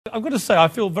I've got to say, I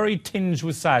feel very tinged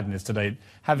with sadness today,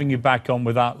 having you back on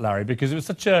without Larry, because it was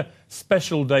such a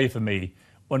special day for me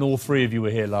when all three of you were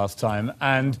here last time,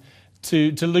 and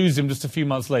to lose him just a few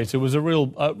months later was a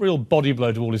real body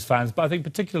blow to all his fans. But I think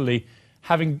particularly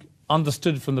having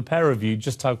understood from the pair of you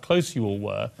just how close you all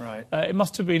were, right. It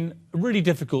must have been really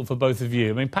difficult for both of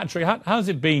you. I mean, Patrick, how's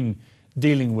it been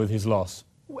dealing with his loss?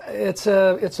 It's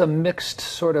a mixed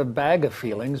sort of bag of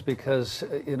feelings because,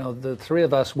 you know, the three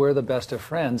of us were the best of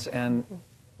friends, and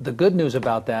the good news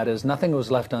about that is nothing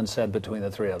was left unsaid between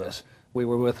the three of us. We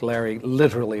were with Larry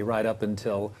literally right up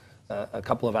until a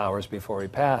couple of hours before he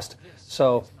passed.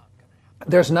 So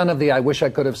there's none of the I wish I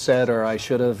could have said or I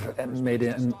should have made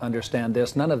him understand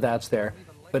this. None of that's there.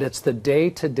 But it's the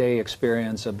day-to-day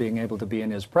experience of being able to be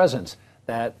in his presence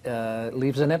that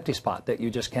leaves an empty spot that you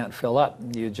just can't fill up.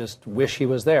 You just wish he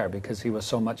was there because he was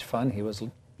so much fun. He was,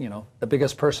 you know, the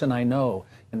biggest person I know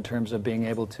in terms of being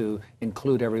able to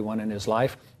include everyone in his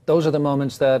life. Those are the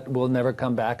moments that will never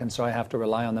come back, and so I have to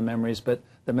rely on the memories, but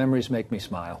the memories make me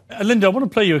smile. Linda, I want to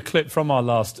play you a clip from our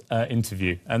last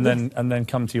interview and then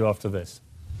come to you after this.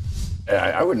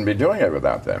 I wouldn't be doing it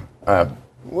without them.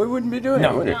 We wouldn't be doing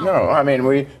it, would it? No, I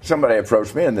mean, somebody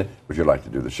approached me and would you like to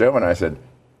do the show? And I said,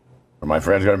 are my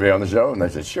friends going to be on the show? And they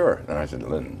said, sure. And I said,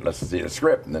 let's see the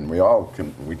script. And then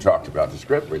we talked about the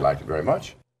script. We liked it very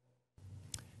much.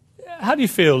 How do you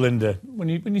feel, Linda, when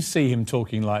you see him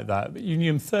talking like that? You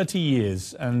knew him 30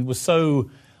 years and were so,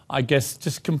 I guess,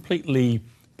 just completely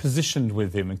positioned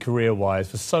with him and career-wise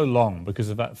for so long because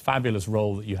of that fabulous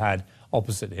role that you had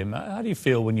opposite him. How do you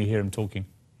feel when you hear him talking?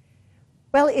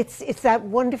 Well, it's that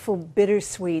wonderful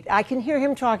bittersweet. I can hear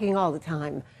him talking all the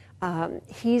time.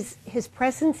 His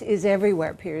presence is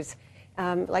everywhere, Piers.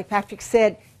 Like Patrick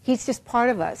said, he's just part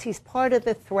of us. He's part of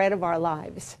the thread of our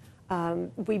lives.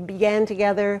 We began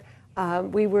together.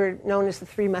 We were known as the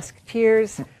Three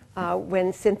Musketeers.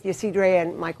 When Cynthia Cedray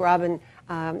and Mike Robin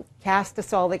cast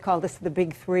us all, they called us the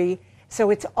Big Three. So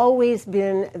it's always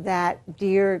been that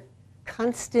dear,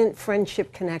 constant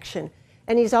friendship connection.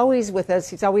 And he's always with us.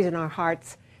 He's always in our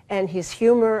hearts. And his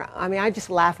humor, I mean, I just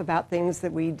laugh about things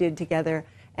that we did together.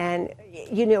 And,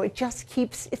 you know, it just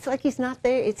keeps, it's like he's not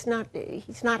there. He's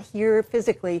not here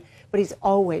physically, but he's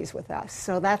always with us.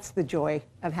 So that's the joy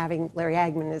of having Larry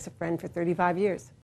Hagman as a friend for 35 years.